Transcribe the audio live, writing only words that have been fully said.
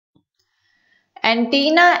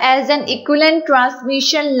Antenna as an equivalent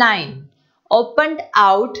transmission line opened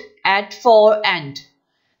out at four and.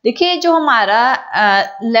 देखिए जो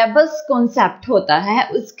हमारा labels concept होता है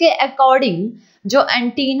उसके अकॉर्डिंग जो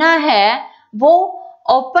एंटीना है वो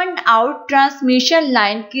ओपन आउट ट्रांसमिशन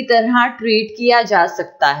लाइन की तरह ट्रीट किया जा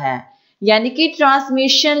सकता है, यानी कि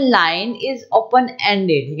transmission line is open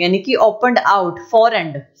ended, यानी कि ओपन आउट फोर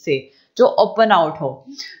एंड से जो ओपन आउट हो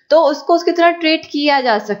तो उसको उसकी तरह ट्रीट किया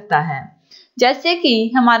जा सकता है। जैसे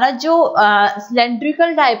कि हमारा जो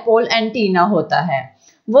सिलेंड्रिकल डाइपोल एंटीना होता है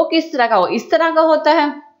वो किस तरह का हो, इस तरह का होता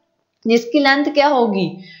है जिसकी लेंथ क्या होगी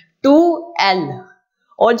 2L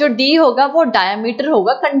और जो D होगा वो डायमीटर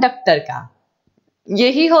होगा कंडक्टर का,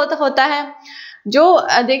 यही होता है। जो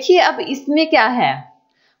देखिए अब इसमें क्या है,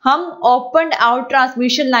 हम ओपन आउट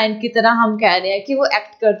ट्रांसमिशन लाइन की तरह हम कह रहे हैं कि वो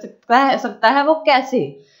एक्ट कर सकता है वो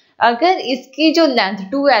कैसे, अगर इसकी जो लेंथ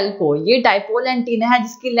 2L को, ये डाइपोल एंटीना है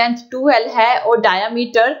जिसकी लेंथ 2L है और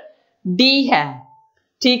डायमीटर D है,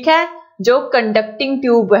 ठीक है, जो कंडक्टिंग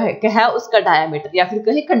ट्यूब है उसका डायमीटर या फिर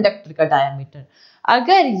कहीं कंडक्टर का डायमीटर,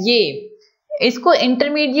 अगर ये इसको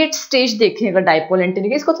इंटरमीडिएट स्टेज देखेगा डाइपोल एंटीना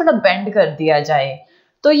की, इसको थोड़ा बेंड कर दिया जाए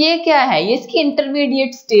तो ये क्या है, ये इसकी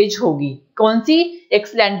इंटरमीडिएट स्टेज होगी। कौन सी, एक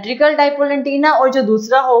सिलेंड्रिकल डाइपोल एंटीना और जो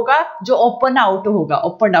दूसरा होगा जो ओपन आउट होगा,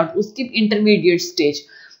 ओपन आउट उसकी इंटरमीडिएट स्टेज।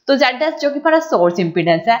 तो ZS जो कि हमारा सोर्स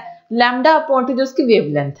इंपीडेंस है, लैम्डा अपॉन टू जो उसकी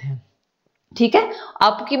वेवलेंथ है, ठीक है,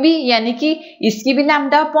 आपकी भी यानी कि इसकी भी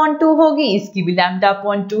लैम्डा अपॉन 2 होगी, इसकी भी लैम्डा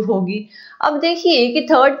अपॉन 2 होगी। अब देखिए कि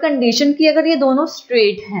थर्ड कंडीशन की अगर ये दोनों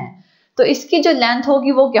स्ट्रेट हैं तो इसकी जो लेंथ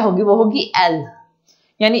होगी वो क्या होगी, वो होगी L,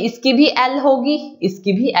 यानी इसकी भी L होगी,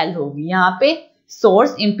 इसकी भी L होगी, यहाँ पे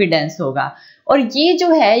सोर्स इंपीडेंस होगा। और ये जो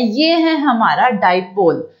है ये है हमारा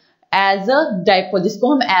डाइपोल, एज अ डाइपोल जिसको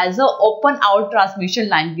हम as a open out transmission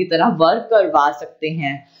line की तरह वर्क करवा सकते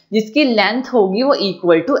हैं, जिसकी लेंथ होगी वो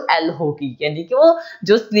इक्वल टू L होगी, यानी कि वो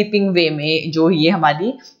जो स्लीपिंग वे में जो ये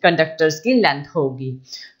हमारी कंडक्टर्स की लेंथ होगी।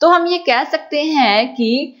 तो हम ये कह सकते हैं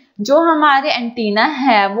कि जो हमारे एंटीना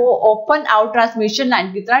है वो ओपन आउट ट्रांसमिशन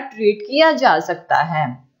लाइन की तरह ट्रीट किया जा सकता है।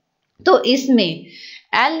 तो इसमें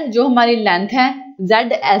L जो हमारी लेंथ है,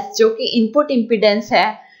 ZS जो कि इनपुट इंपीडेंस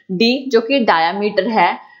है, D जो कि डायमीटर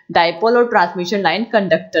है डाइपोल और ट्रांसमिशन लाइन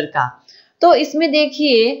कंडक्टर का। तो इसमें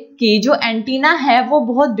देखिए कि जो एंटीना है वो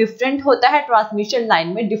बहुत डिफरेंट होता है ट्रांसमिशन लाइन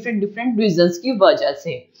में डिफरेंट रीजंस की वजह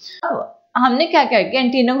से। अब हमने क्या किया कि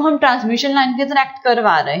एंटीना को हम ट्रांसमिशन लाइन की तरह एक्ट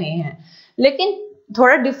करवा रहे हैं, लेकिन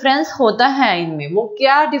थोड़ा डिफरेंस होता है इनमें। वो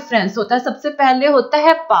क्या डिफरेंस होता है, सबसे पहले होता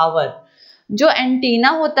है पावर। जो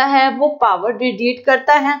एंटीना होता है वो पावर रेडिएट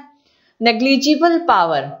करता है, नेग्लिजिबल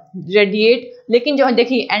पावर रेडिएट, लेकिन जो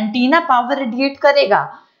देखिए एंटीना पावर रेडिएट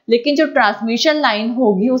करेगा लेकिन जो ट्रांसमिशन लाइन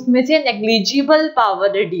होगी उसमें से नेग्लिजिबल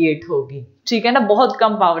पावर रेडिएट होगी, ठीक है ना, बहुत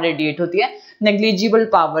कम पावर रेडिएट होती है, नेग्लिजिबल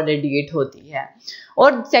पावर रेडिएट होती है।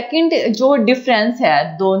 और सेकंड जो डिफरेंस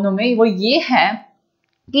है दोनों में वो ये है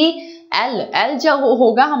कि L जो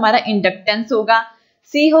होगा हमारा इंडक्टेंस होगा,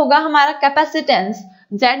 C होगा हमारा कैपेसिटेंस,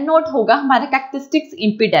 Z नोट होगा हमारा कैरेक्टरिस्टिक्स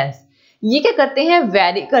इंपीडेंस। ये क्या करते हैं,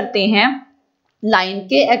 वेरी करते हैं लाइन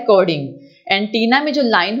के अकॉर्डिंग, एंटीना में जो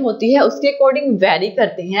लाइन होती है उसके अकॉर्डिंग वेरी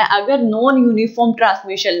करते हैं अगर नॉन यूनिफॉर्म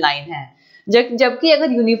ट्रांसमिशन लाइन है। जबकि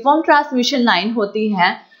अगर यूनिफॉर्म ट्रांसमिशन लाइन होती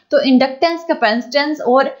है तो इंडक्टेंस, कैपेसिटेंस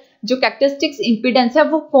और जो कैरेक्टरिस्टिक्स इंपीडेंस है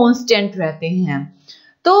वो कांस्टेंट रहते हैं।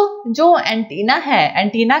 तो जो एंटीना है,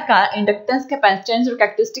 एंटीना का इंडक्टेंस, कैपेसिटेंस और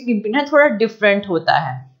कैरेक्टरिस्टिक इंपीडेंस थोड़ा डिफरेंट होता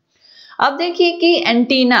है। अब देखिए कि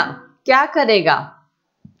एंटीना क्या करेगा,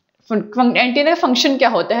 एंटीना का फंक्शन क्या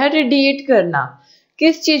होता है, रेडिएट करना।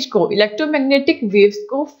 किस चीज को, इलेक्ट्रोमैग्नेटिक वेव्स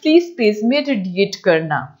को फ्री स्पेस में रेडिएट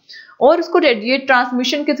करना, और उसको रेडिएट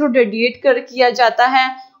ट्रांसमिशन के थ्रू रेडिएट किया जाता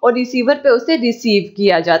है और रिसीवर पे उसे रिसीव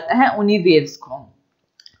किया जाता है उन्हीं वेव्स को।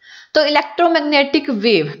 तो इलेक्ट्रोमैग्नेटिक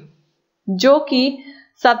वेव जो कि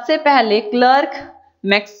सबसे पहले क्लर्क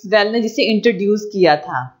मैक्सवेल ने जिसे इंट्रोड्यूस किया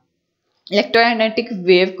था, इलेक्ट्रोमैग्नेटिक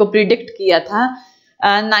वेव को प्रिडिक्ट किया था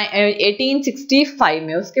 1865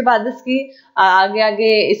 में। उसके बाद इसकी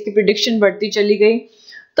आगे इसकी प्रिडिक्शन बढ़ती चली गई।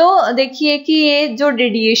 तो देखिए कि ये जो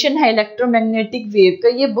रेडिएशन है इलेक्ट्रोमैग्नेटिक वेव का,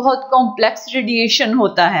 ये बहुत कॉम्प्लेक्स रेडिएशन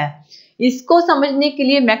होता है। इसको समझने के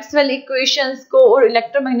लिए मैक्सवेल इक्वेशंस को और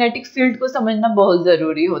इलेक्ट्रोमैग्नेटिक फील्ड को समझना बहुत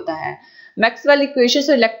जरूरी होता है। मैक्सवेल इक्वेशंस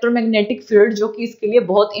और इलेक्ट्रोमैग्नेटिक फील्ड जो कि इसके लिए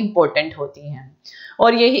बहुत इंपॉर्टेंट होती हैं,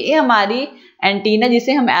 और यही हमारी एंटीना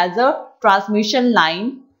जिसे हम as a transmission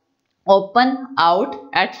line open out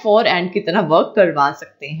at four and की तरह वर्क करवा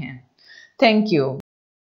सकते हैं। Thank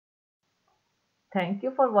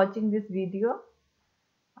you for watching this video.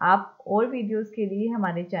 आप और वीडियोस के लिए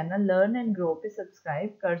हमारे चैनल लर्न एंड ग्रो पे सब्सक्राइब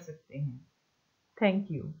कर सकते हैं। Thank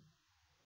you.